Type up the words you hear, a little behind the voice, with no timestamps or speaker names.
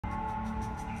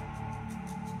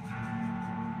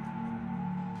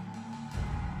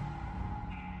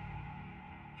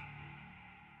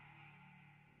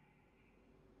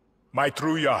My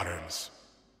true Yarans,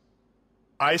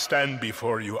 I stand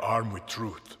before you armed with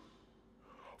truth.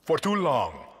 For too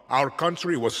long, our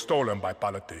country was stolen by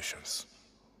politicians.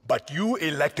 But you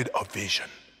elected a vision,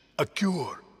 a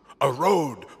cure, a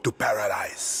road to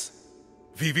paradise.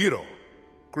 Viviro,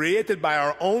 created by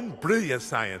our own brilliant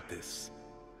scientists.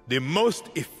 The most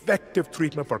effective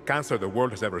treatment for cancer the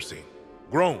world has ever seen.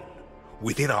 Grown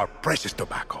within our precious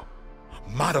tobacco.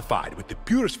 Modified with the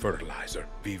purest fertilizer,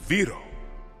 Viviro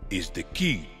is the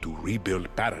key to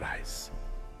rebuild paradise.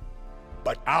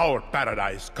 But our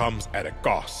paradise comes at a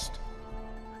cost.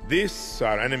 This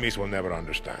our enemies will never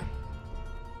understand.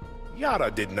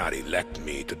 Yara did not elect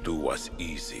me to do what's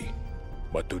easy,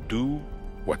 but to do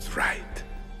what's right.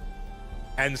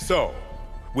 And so,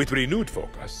 with renewed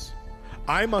focus,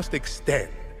 I must extend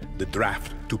the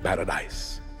draft to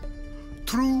paradise.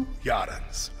 True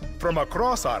Yarans from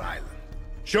across our island,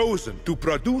 chosen to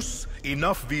produce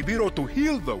enough Viviro to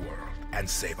heal the world and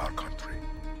save our country.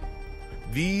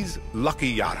 These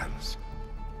lucky Yarans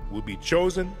will be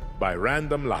chosen by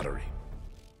random lottery.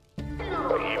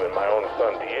 Even my own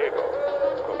son Diego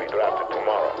could be drafted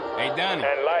tomorrow. Hey, Danny.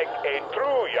 And like a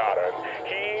true Yaran,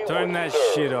 he Turn that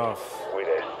shit off. With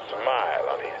a smile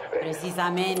on his face.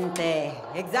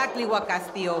 Precisamente. Exactly what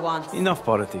Castillo wants. Enough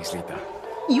politics, Lita.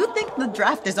 You think the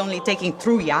draft is only taking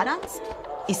true Yarans?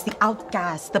 It's the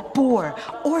outcasts, the poor,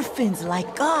 orphans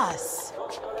like us.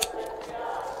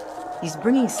 He's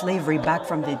bringing slavery back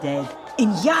from the dead.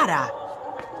 In Yara!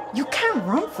 You can't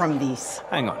run from this.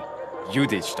 Hang on. You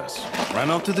ditched us. Ran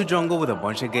out to the jungle with a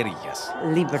bunch of guerrillas.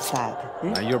 Libertad.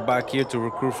 Now you're back here to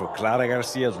recruit for Clara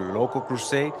Garcia's local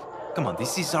crusade? Come on,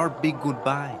 this is our big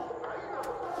goodbye.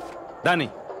 Danny,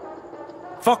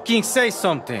 fucking say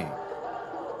something!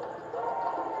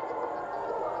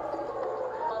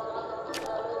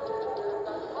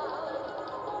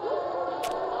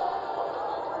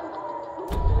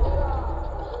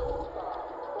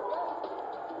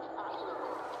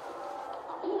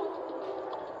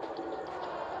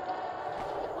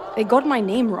 They got my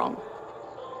name wrong.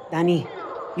 Danny,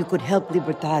 you could help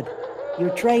Libertad.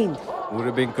 You're trained. Would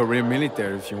have been career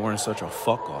military if you weren't such a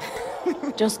fuck-up.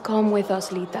 Just come with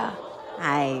us, Lita.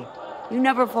 Aye. You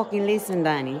never fucking listen,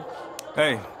 Danny.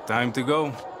 Hey, time to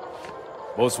go.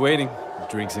 Boat's waiting.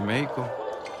 Drinks in Mexico.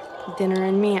 Dinner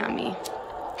in Miami.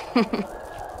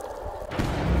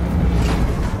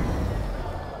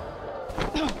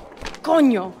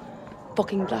 Coño!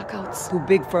 Fucking blackouts. Too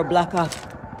big for a blackout.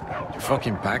 Your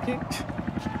fucking package?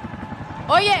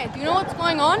 Oye, do you know what's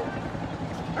going on?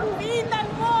 Draftees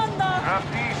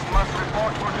must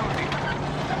report for duty.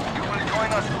 You will join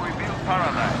us to rebuild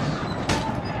paradise.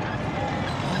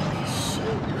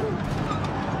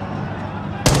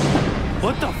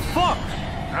 What the fuck?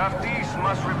 Draftees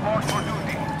must report for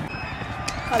duty.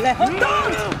 Alejo,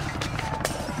 don't!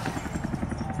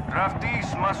 Draftees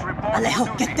must report for Alejo,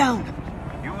 duty. get down!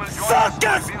 You will join us to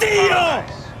rebuild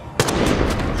paradise.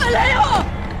 Alejo!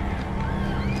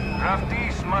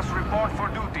 Draftees must report for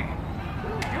duty.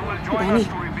 You will join Danny, us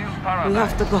to rebuild paradise. we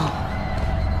have to go.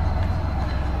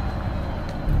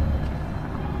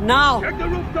 Now!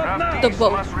 Draftees The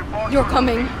boat. must report You're for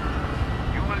coming. duty.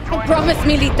 You will join Promise us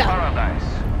me, to rebuild Lita. paradise.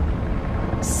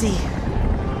 See.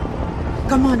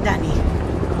 Come on, Danny.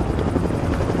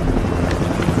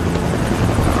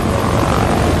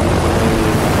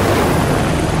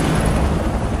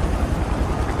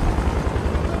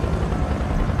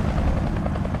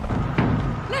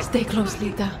 Stay close,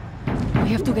 Lita. We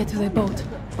have to get to the boat.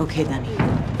 Okay, Danny.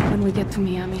 When we get to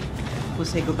Miami. We'll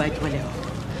say goodbye to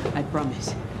Alejo. I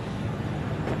promise.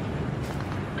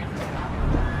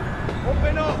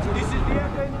 Open up! This is the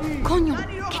FND! Coño,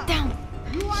 get down.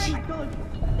 I told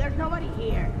you. There's nobody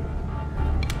here.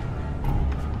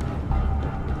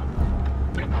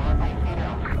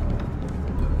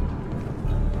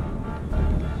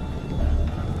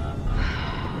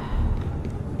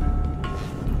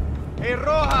 Hey,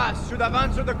 Rojas should have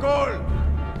answered the call.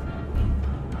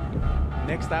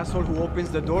 Next asshole who opens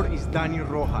the door is Danny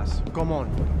Rojas. Come on.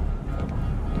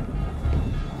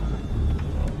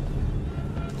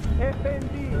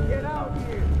 FND, get out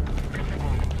here.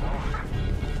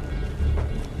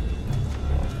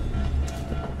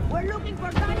 We're looking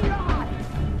for Danny Rojas.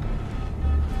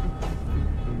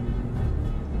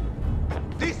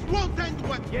 This won't end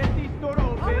well. Get this door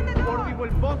open or we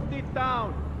will bust it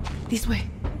down. This way.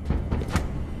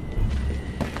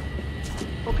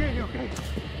 Okay.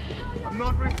 I'm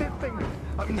not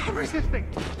resisting.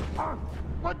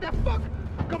 What the fuck?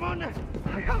 Come on.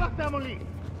 I have a family.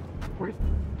 Wait.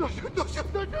 Don't shoot.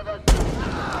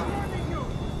 I'm warning you.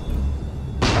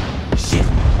 Shit!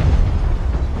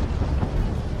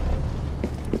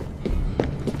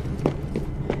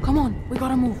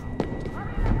 gotta move.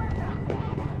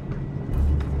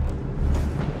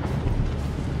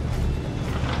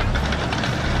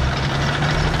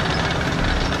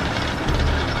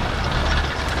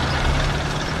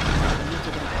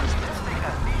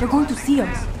 They're going to see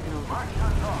us.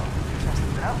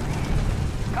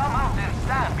 Come out and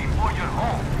stand before your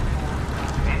home.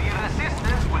 Any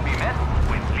resistance will be met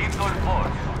with lethal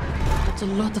force. That's a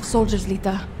lot of soldiers,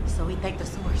 Lita. So we take the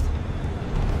source.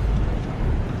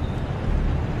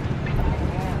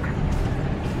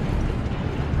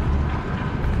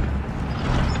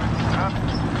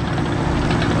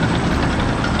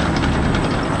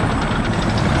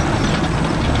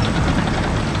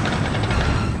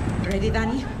 Ready,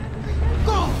 Danny?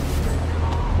 Go!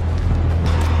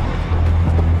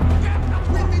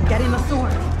 Get in the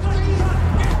sword.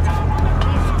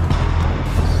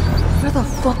 Where the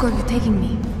fuck are you taking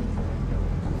me?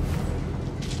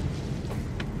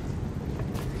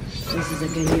 This is a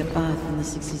guerrilla path from the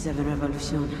 67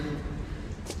 Revolution.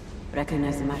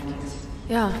 Recognize the markings?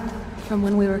 Yeah, from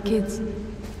when we were kids.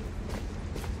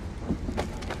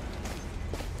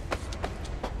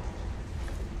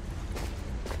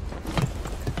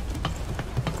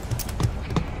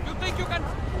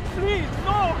 Please,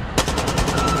 no!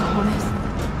 Honest,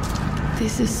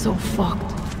 this is so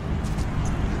fucked.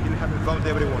 You haven't found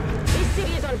everyone. This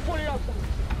city is on full lockdown.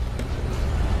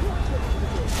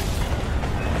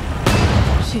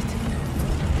 Shit.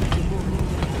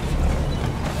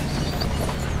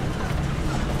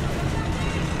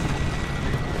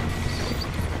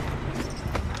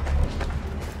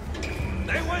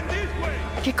 They went this way!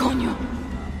 ¿Qué coño?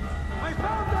 I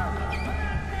found them!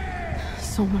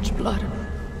 So much blood.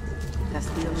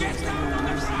 Castillo Get shows down no on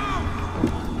the mercy. ground!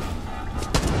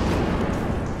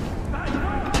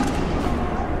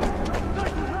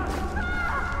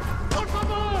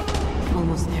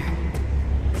 Almost there.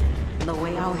 The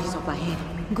way out is up ahead.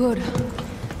 Good.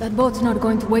 That boat's not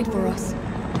going to wait for us.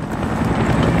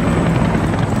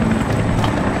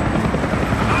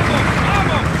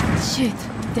 Shit.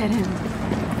 Dead end.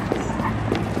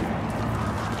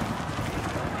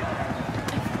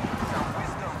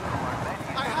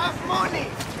 I have money,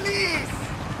 please!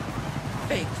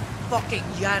 Fake fucking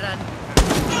Yaran.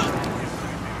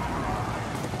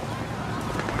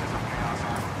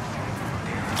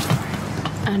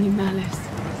 Animales.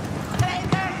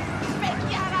 Traitor! Fake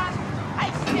Yaran! I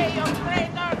say you're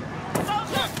traitor!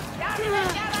 Soldiers!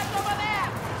 Yaran over there!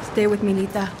 Stay with me,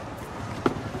 Lita.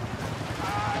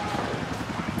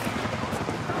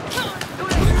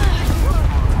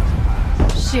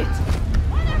 Shit.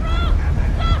 On the road!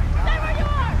 Look! There where you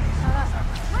are!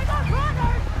 My God,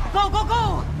 brothers! Go, go, go!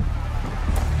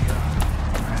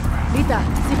 Lita,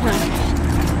 signal.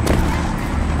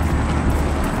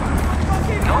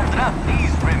 Don't trap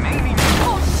these remaining.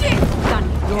 Oh, shit!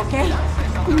 Danny, you okay?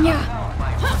 Yeah.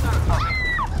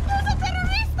 There's a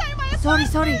terrorista in my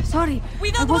Sorry. We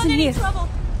I don't want wasn't any here. trouble!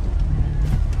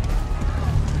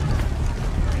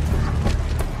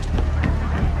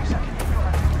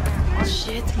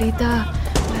 Shit, Lita.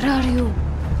 Where are you?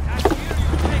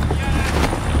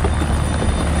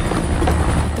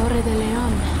 Torre de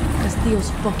Leon. Castillo's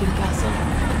fucking castle.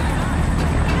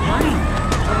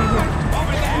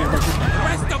 Over there! The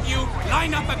rest of you,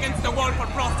 line up against the wall for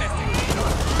processing.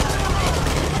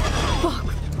 Fuck.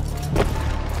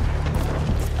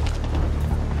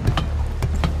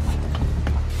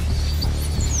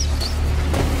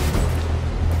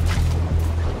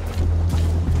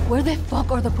 Where the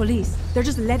fuck are the police? They're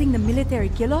just letting the military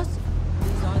kill us?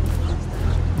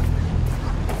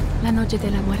 La noche de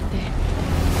la muerte.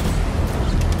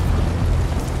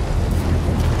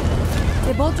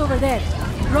 The boat's over there.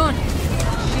 Run!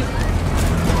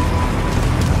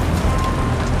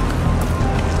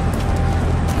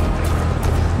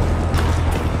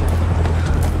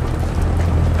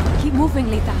 Keep moving,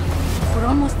 Lita. We're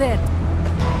almost there.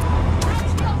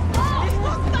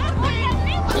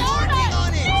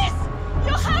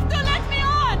 You have to let me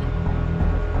on!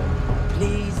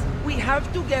 Please, we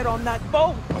have to get on that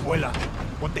boat. Abuela,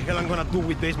 what the hell I'm gonna do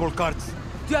with baseball cards?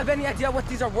 Do you have any idea what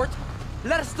these are worth?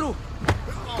 Let us through.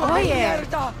 Oh, yeah.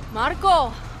 Mierda.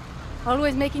 Marco!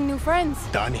 Always making new friends.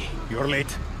 Danny, you're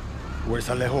late. Where's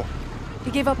Alejo?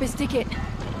 He gave up his ticket.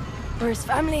 For his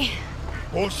family.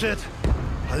 Bullshit.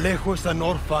 Alejo is an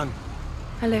orphan.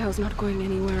 Alejo's not going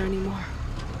anywhere anymore.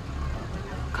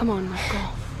 Come on,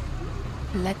 Marco.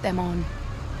 Let them on.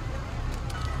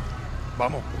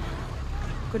 Vamos.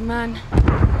 Good man.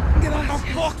 Get on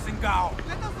the boxing gown!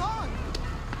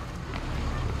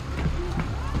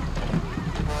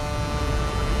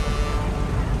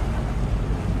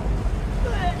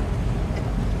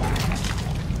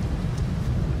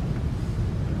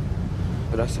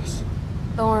 Gracias.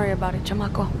 Don't worry about it,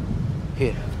 chamaco.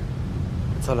 Here.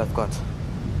 That's all I've got.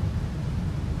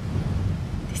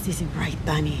 This isn't right,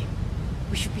 Danny.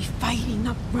 We should be fighting,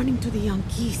 not running to the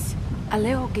Yankees.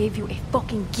 Alejo gave you a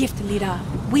fucking gift, Lira.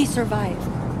 We survived.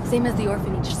 Same as the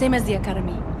orphanage, same as the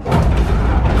academy.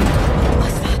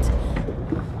 What's that?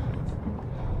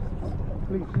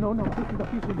 Please, no, this is a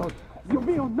peaceful note. Dios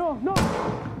mío, no!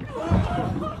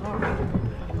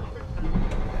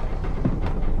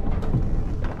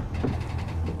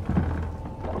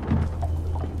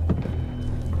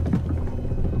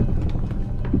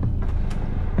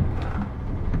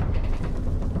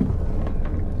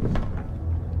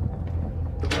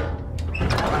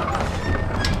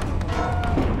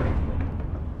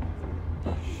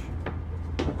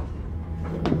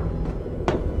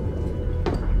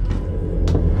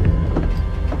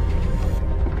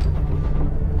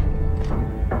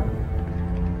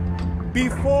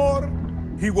 Before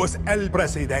he was El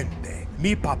Presidente,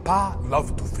 mi papa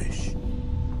loved to fish.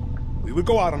 We would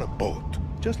go out on a boat,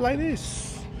 just like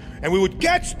this, and we would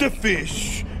catch the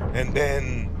fish and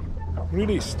then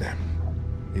release them.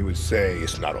 He would say,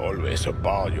 it's not always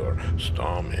about your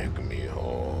stomach,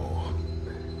 mijo.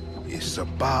 It's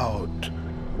about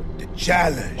the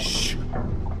challenge.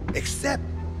 Except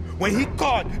when he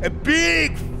caught a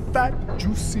big, fat,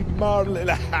 juicy marlin,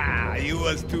 he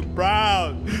was too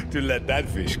proud to let that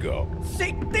fish go.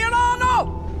 Si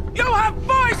Tirano! You have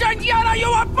poisoned Yara!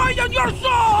 You have poisoned your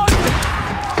soul!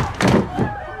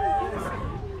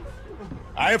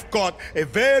 I have caught a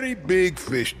very big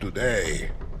fish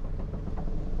today.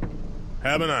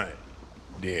 Haven't I,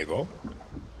 Diego?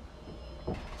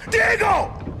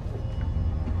 Diego!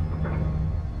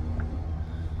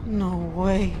 No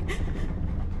way.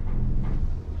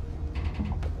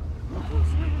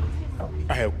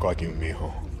 I have caught you,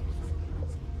 mijo.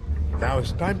 Now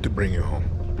it's time to bring you home.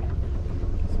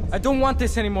 I don't want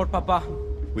this anymore, Papa.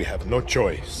 We have no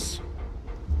choice.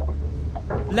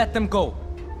 Let them go.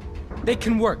 They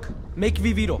can work. Make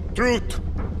Viviro. Truth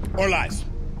or lies?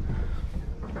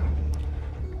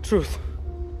 Truth.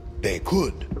 They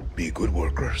could be good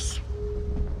workers.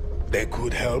 They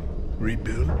could help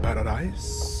rebuild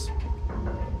paradise.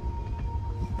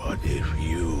 But if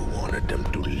you wanted them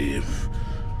to live,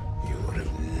 you would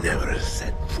have never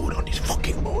set foot on this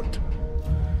fucking boat.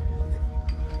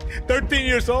 13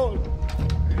 years old.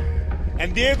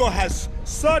 And Diego has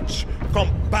such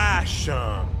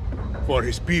compassion for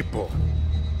his people.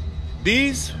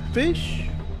 These fish,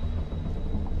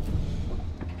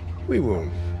 we will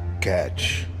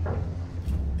catch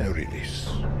and release.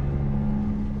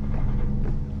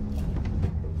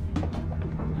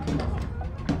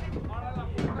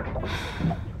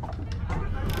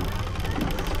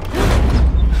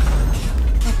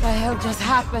 What the hell just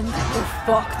happened? We're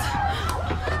fucked.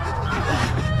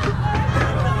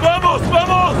 ¡Vamos,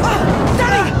 vamos!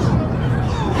 Danny!